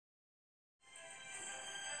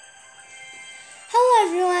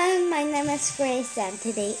my name is Grace and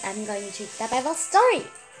today I'm going to read the Bible story.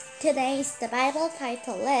 Today's the Bible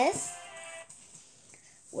title is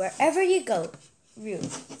Wherever You Go,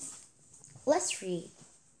 Ruth. Let's read.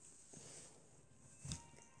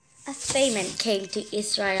 A famine came to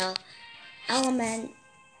Israel.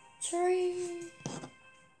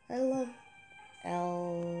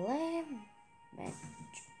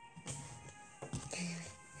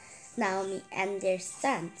 Naomi and their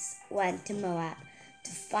sons went to Moab to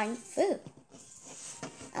find food.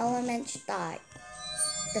 Died.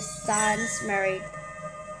 The sons married.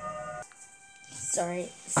 Sorry,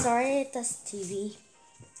 that's TV.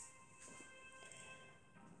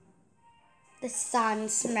 The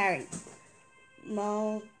sons married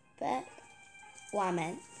Moab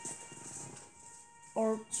woman,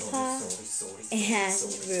 Orpah and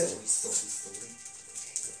Ruth.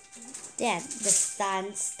 Then the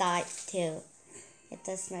sons died too. It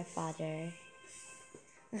was my father.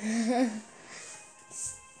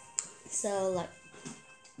 So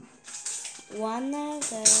one of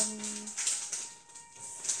them,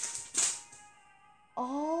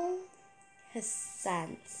 all his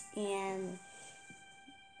sons and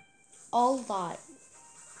all died.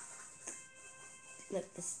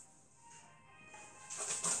 Look, this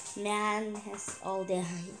man has all died.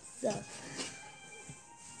 So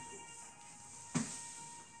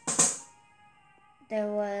there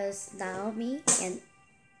was Naomi and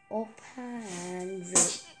Orpah and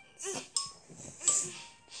Ruth.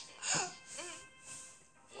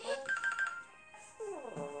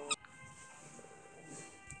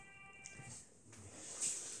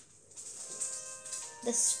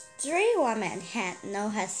 The three women had no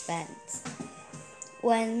husbands.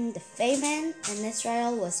 When the famine in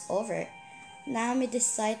Israel was over, Naomi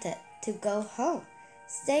decided to go home,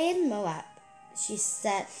 stay in Moab. She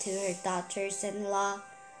said to her daughters-in-law,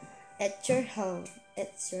 "It's your home.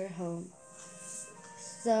 It's your home."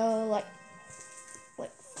 So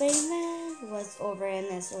famine was over in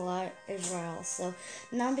Israel. So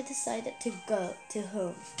Naomi decided to go to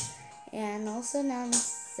home, and also Naomi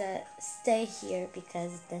said, "Stay here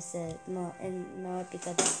because this is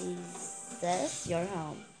because this is your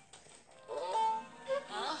home."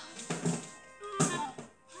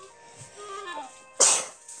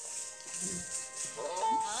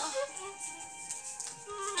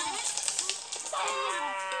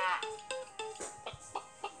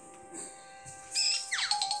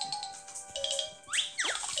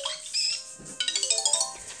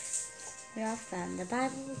 We all found the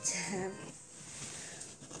Bible to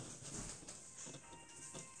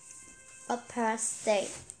Orpah stayed,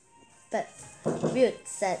 but Ruth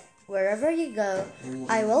said, "Wherever you go,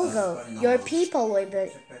 I will go. Your people will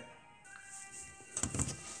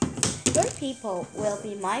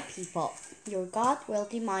be my people. Your God will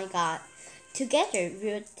be my God." Together,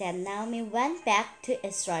 Ruth and Naomi went back to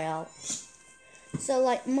Israel. So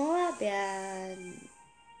Moab and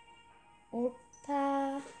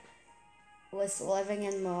Orpah was living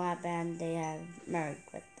in Moab and they have married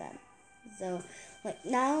with them. So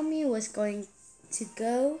Naomi was going to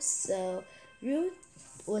go, so Ruth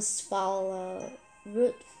followed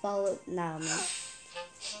Naomi.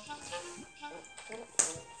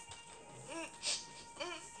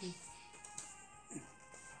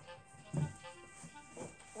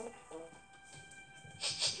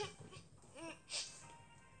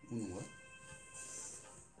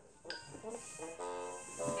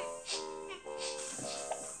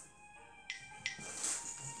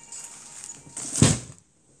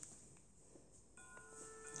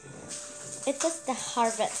 It was the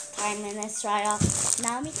harvest time in Israel.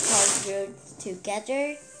 Naomi told Ruth to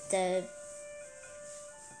gather the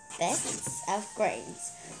bits of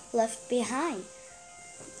grains left behind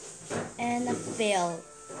in the field.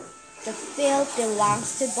 The field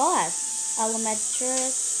belongs to Boaz,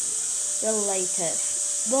 Elimelech's relative.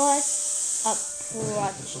 Boaz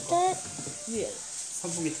approached Ruth.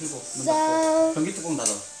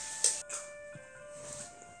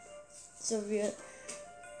 So Ruth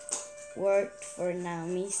worked for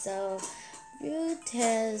Naomi, so Ruth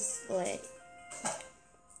has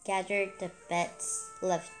gathered the bits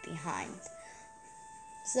left behind.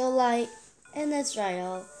 So in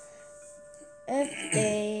Israel, if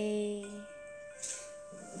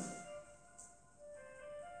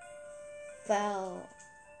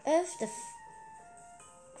the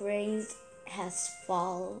grains has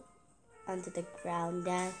fall onto the ground,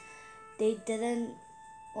 then they didn't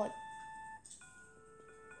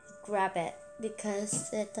grab it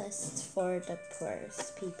because it is for the poor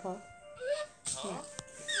people. Yeah.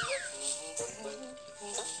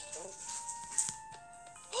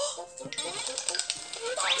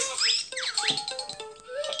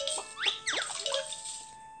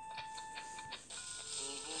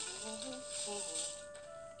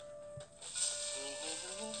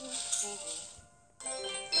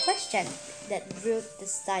 question that Ruth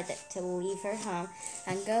decided to leave her home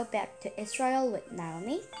and go back to Israel with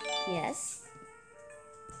Naomi? Yes.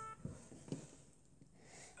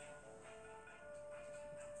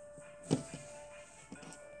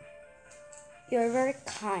 You're very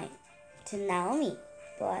kind to Naomi,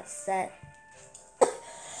 Boaz said.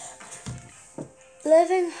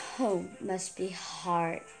 Living home must be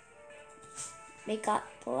hard. May God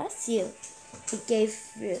bless you. He gave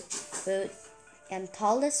Ruth food and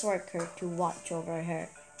told his worker to watch over her.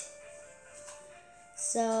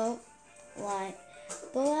 So,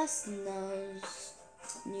 Boaz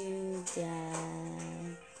knew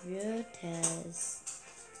that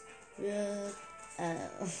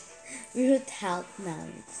Ruth helped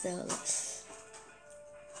them, so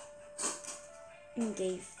he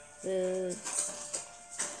gave food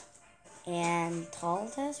and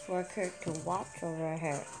told his worker to watch over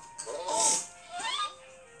her.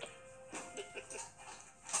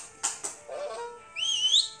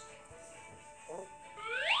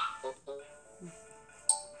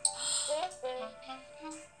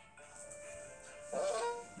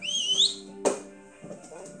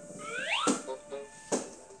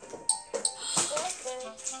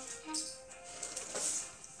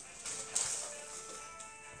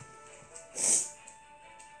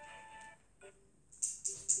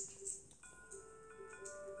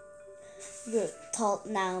 Ruth told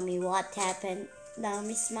Naomi what happened.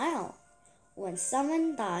 Naomi smiled. When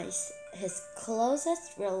someone dies, his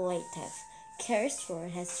closest relative cares for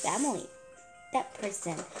his family. That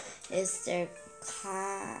person is their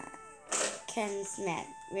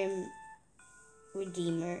kinsman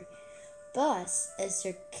redeemer. Boaz is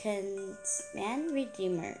your kinsman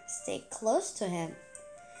redeemer. Stay close to him.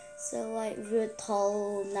 So Ruth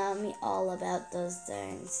told Naomi all about those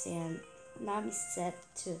things, and Naomi said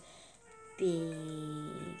to be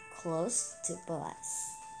close to Boaz.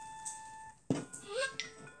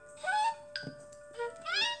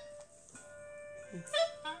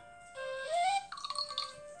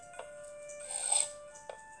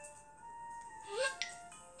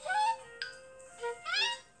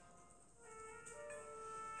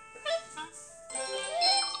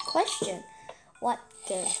 Question: what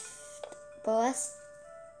gift Boaz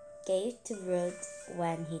gave to Ruth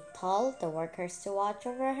when he told the workers to watch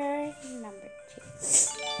over her? Number 2.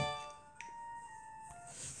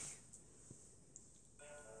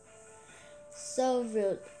 So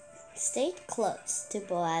Ruth stayed close to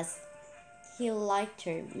Boaz. He liked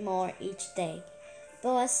her more each day.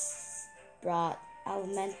 Boaz brought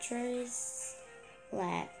elementaries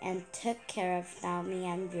land and took care of Naomi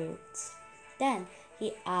and Ruth. Then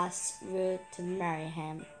he asked Ruth to marry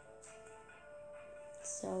him.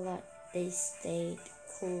 So they stayed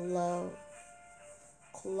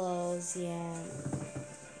close, yeah.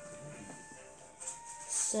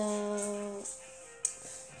 So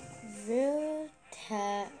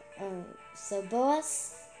so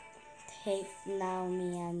Boaz take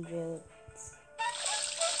Naomi and Ruth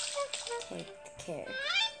take care.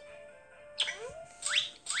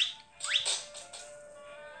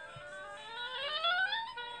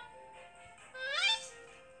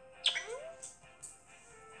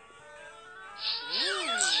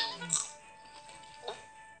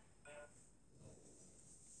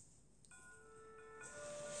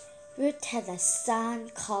 Ruth had a son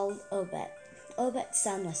called Obed. Obed's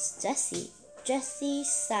son was Jesse. Jesse's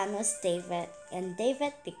son was David, and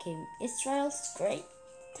David became Israel's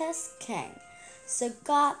greatest king. So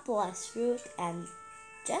God blessed Ruth, and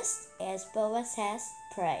just as Boaz has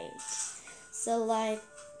prayed. So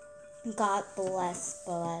God blessed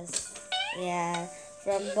Boaz. Yeah,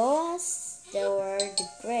 from Boaz there were the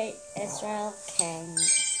great Israel king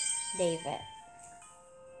David.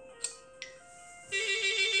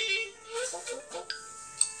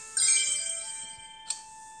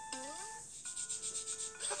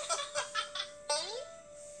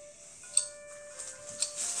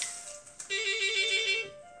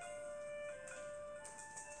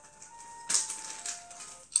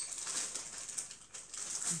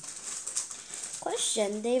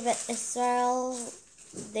 Question: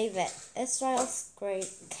 Israel's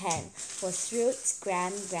great king, was Ruth's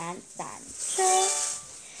grandson. Sure.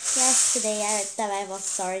 Yes, today I read the Bible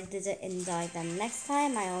story. Did you enjoy them? Next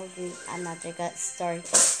time I will read another good story.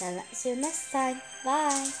 Then see you next time.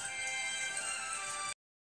 Bye.